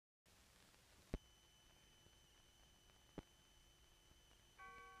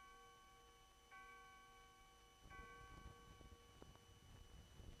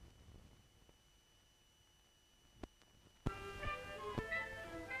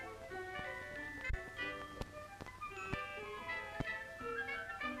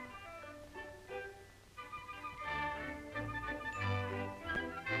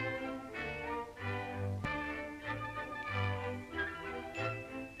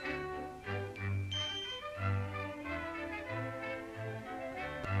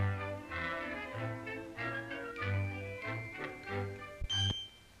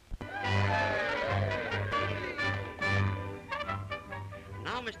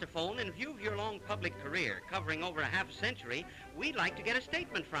Mr. Phone, in view of your long public career, covering over a half a century, we'd like to get a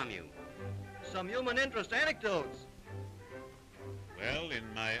statement from you. Some human interest anecdotes. Well, in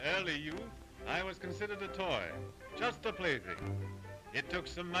my early youth, I was considered a toy, just a plaything. It took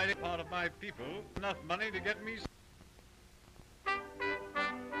some mighty part of my people enough money to get me.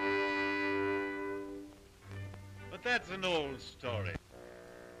 But that's an old story.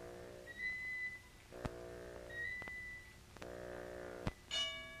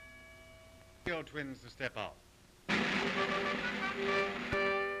 Radio twins to step out.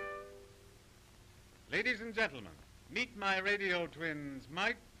 Ladies and gentlemen, meet my radio twins,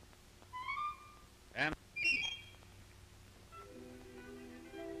 Mike and...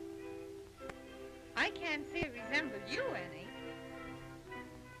 I can't say I resemble you any.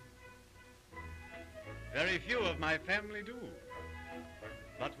 Very few of my family do,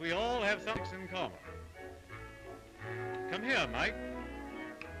 but we all have something in common. Come here, Mike.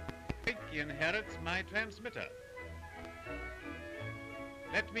 Mike inherits my transmitter.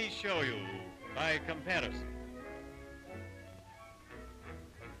 Let me show you by comparison.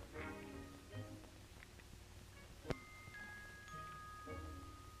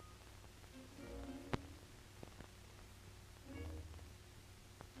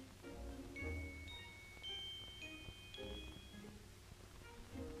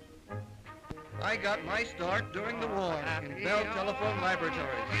 I got my start during the war in Bell Telephone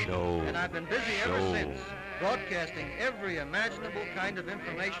Laboratories. And I've been busy ever since, broadcasting every imaginable kind of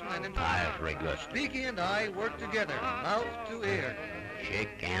information and regular. Speaky and I work together, mouth to ear. Check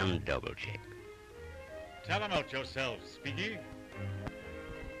and double check. Tell about yourself, Speaky.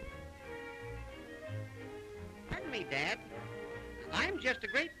 Pardon me, Dad. I'm just a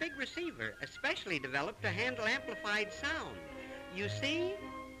great big receiver, especially developed to handle amplified sound. You see?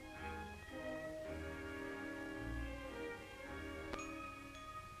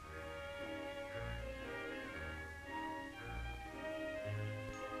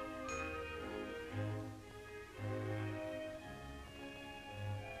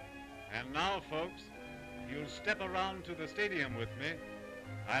 And now, folks, if you'll step around to the stadium with me,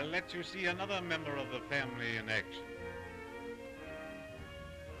 I'll let you see another member of the family in action.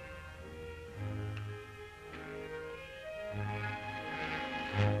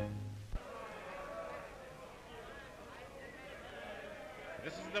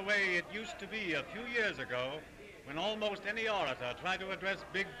 This is the way it used to be a few years ago when almost any orator tried to address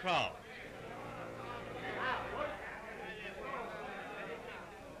big crowds.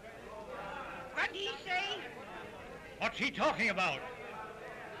 What'd he say? What's he talking about?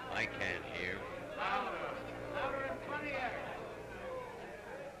 I can't hear.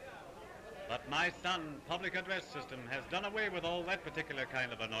 But my son, public address system, has done away with all that particular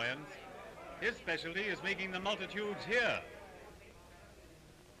kind of annoyance. His specialty is making the multitudes hear.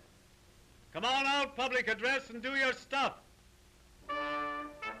 Come on out, public address, and do your stuff.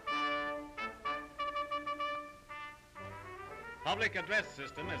 Public address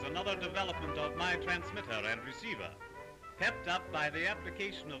system is another development of my transmitter and receiver, pepped up by the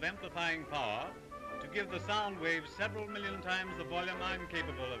application of amplifying power to give the sound waves several million times the volume I'm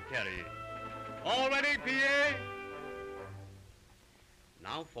capable of carrying. All ready, PA?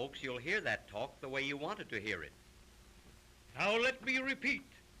 Now, folks, you'll hear that talk the way you wanted to hear it. Now let me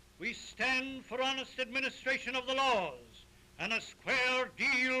repeat. We stand for honest administration of the laws and a square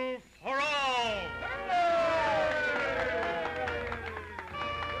deal for all.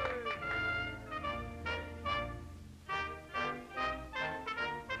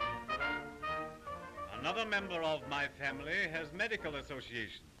 Another member of my family has medical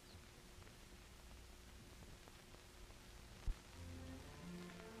associations.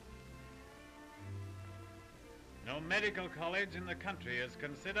 No medical college in the country is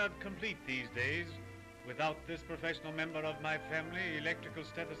considered complete these days without this professional member of my family electrical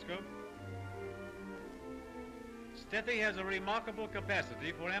stethoscope. Stethy has a remarkable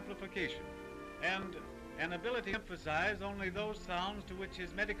capacity for amplification and an ability to emphasize only those sounds to which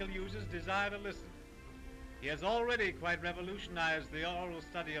his medical users desire to listen. He has already quite revolutionized the oral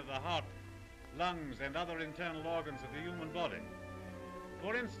study of the heart, lungs, and other internal organs of the human body.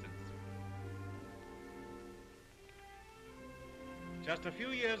 For instance, just a few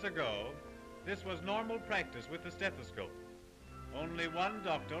years ago, this was normal practice with the stethoscope. Only one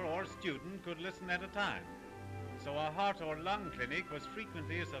doctor or student could listen at a time, so a heart or lung clinic was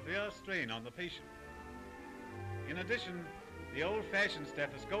frequently a severe strain on the patient. In addition, the old-fashioned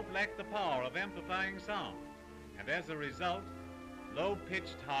stethoscope lacked the power of amplifying sound, and as a result,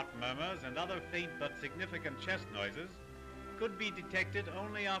 low-pitched heart murmurs and other faint but significant chest noises could be detected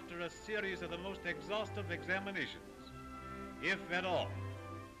only after a series of the most exhaustive examinations, if at all.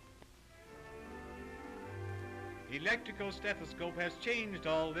 electrical stethoscope has changed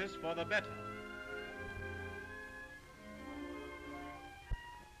all this for the better.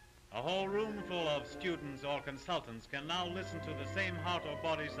 A whole room full of students or consultants can now listen to the same heart or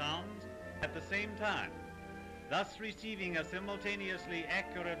body sounds at the same time, thus receiving a simultaneously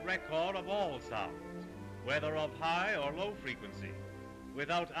accurate record of all sounds, whether of high or low frequency,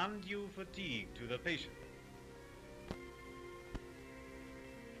 without undue fatigue to the patient.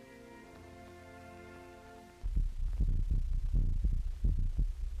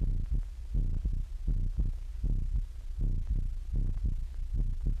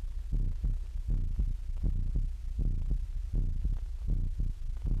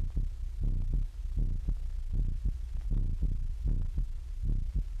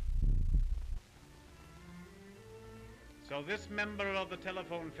 So this member of the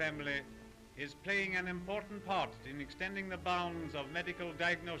telephone family is playing an important part in extending the bounds of medical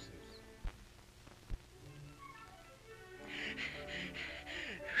diagnosis.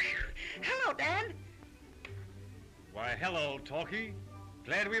 Hello, Dad. Why, hello, Talkie.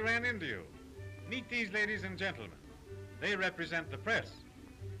 Glad we ran into you. Meet these ladies and gentlemen. They represent the press.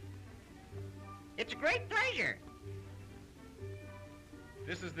 It's a great pleasure.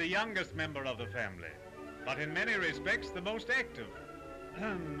 This is the youngest member of the family, but in many respects the most active.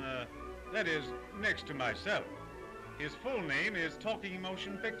 That is, next to myself. His full name is Talking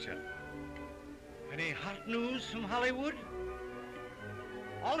Motion Picture. Any hot news from Hollywood?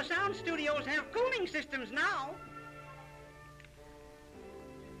 All the sound studios have cooling systems now.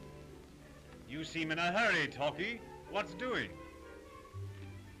 You seem in a hurry, Talkie. What's doing?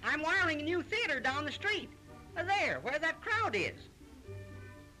 I'm wiring a new theater down the street. There, where that crowd is.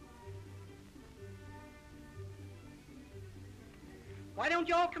 Why don't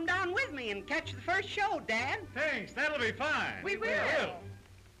you all come down with me and catch the first show, Dad? Thanks, that'll be fine. We will.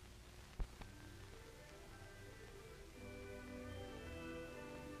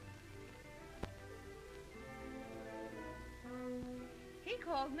 He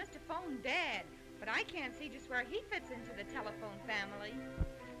called Mr. Phone Dad, but I can't see just where he fits into the telephone family.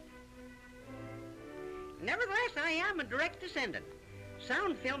 Nevertheless, I am a direct descendant.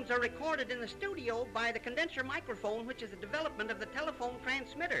 Sound films are recorded in the studio by the condenser microphone, which is a development of the telephone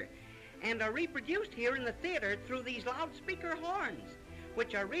transmitter, and are reproduced here in the theater through these loudspeaker horns,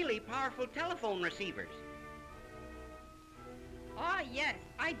 which are really powerful telephone receivers. Oh, yes,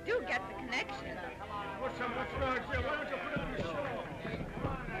 I do get the connection. What's wrong, Jim? Why don't you put on the show?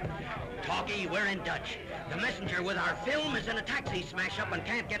 Talkie, we're in Dutch. The messenger with our film is in a taxi smash-up and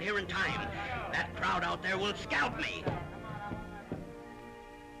can't get here in time. That crowd out there will scalp me.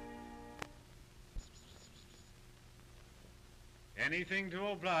 Anything to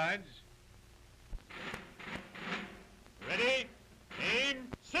oblige. Ready? Aim,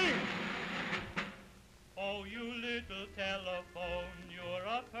 sing! Oh, you little telephone, you're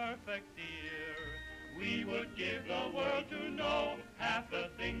a perfect dear. We would give the world to know half the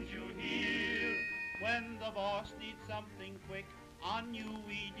things you hear. When the boss needs something quick, on you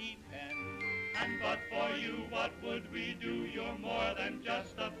we depend. And but for you, what would we do? You're more than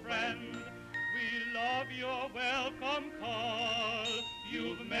just a friend. We love your welcome call.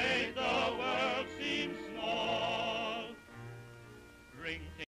 You've made